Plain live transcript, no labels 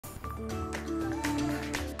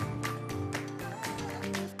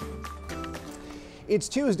It's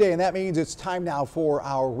Tuesday, and that means it's time now for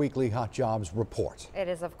our weekly Hot Jobs report. It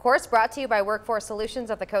is, of course, brought to you by Workforce Solutions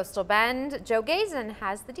of the Coastal Bend. Joe Gazen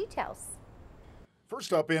has the details.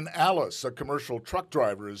 First up, in Alice, a commercial truck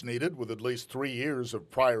driver is needed with at least 3 years of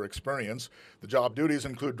prior experience. The job duties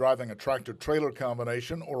include driving a tractor-trailer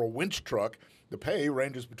combination or a winch truck. The pay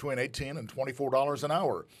ranges between $18 and $24 an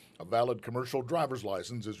hour. A valid commercial driver's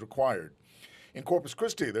license is required. In Corpus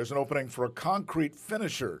Christi, there's an opening for a concrete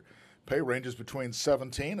finisher. Pay ranges between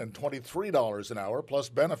 $17 and $23 an hour, plus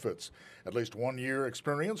benefits. At least 1 year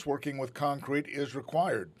experience working with concrete is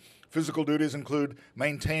required. Physical duties include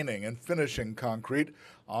maintaining and finishing concrete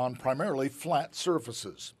on primarily flat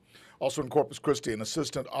surfaces. Also in Corpus Christi, an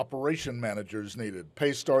assistant operation manager is needed.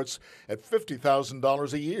 Pay starts at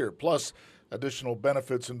 $50,000 a year, plus additional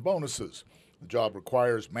benefits and bonuses. The job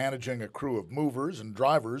requires managing a crew of movers and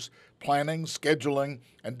drivers, planning, scheduling,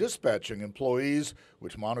 and dispatching employees,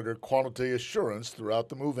 which monitor quality assurance throughout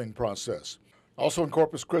the moving process. Also in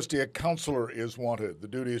Corpus Christi, a counselor is wanted. The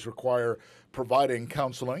duties require providing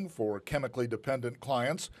counseling for chemically dependent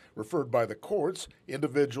clients referred by the courts,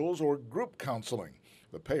 individuals, or group counseling.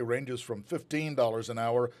 The pay ranges from $15 an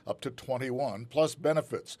hour up to $21, plus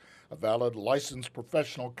benefits. A valid licensed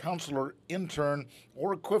professional counselor, intern,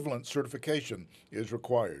 or equivalent certification is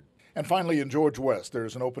required. And finally, in George West,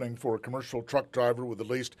 there's an opening for a commercial truck driver with at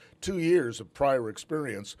least 2 years of prior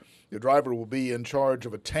experience. The driver will be in charge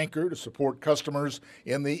of a tanker to support customers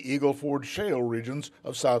in the Eagle Ford Shale regions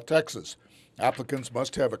of South Texas. Applicants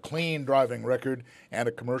must have a clean driving record and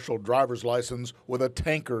a commercial driver's license with a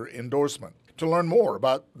tanker endorsement. To learn more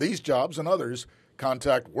about these jobs and others,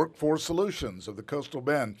 contact Workforce Solutions of the Coastal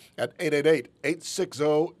Bend at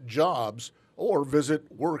 888-860-JOBS or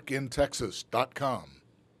visit workintexas.com.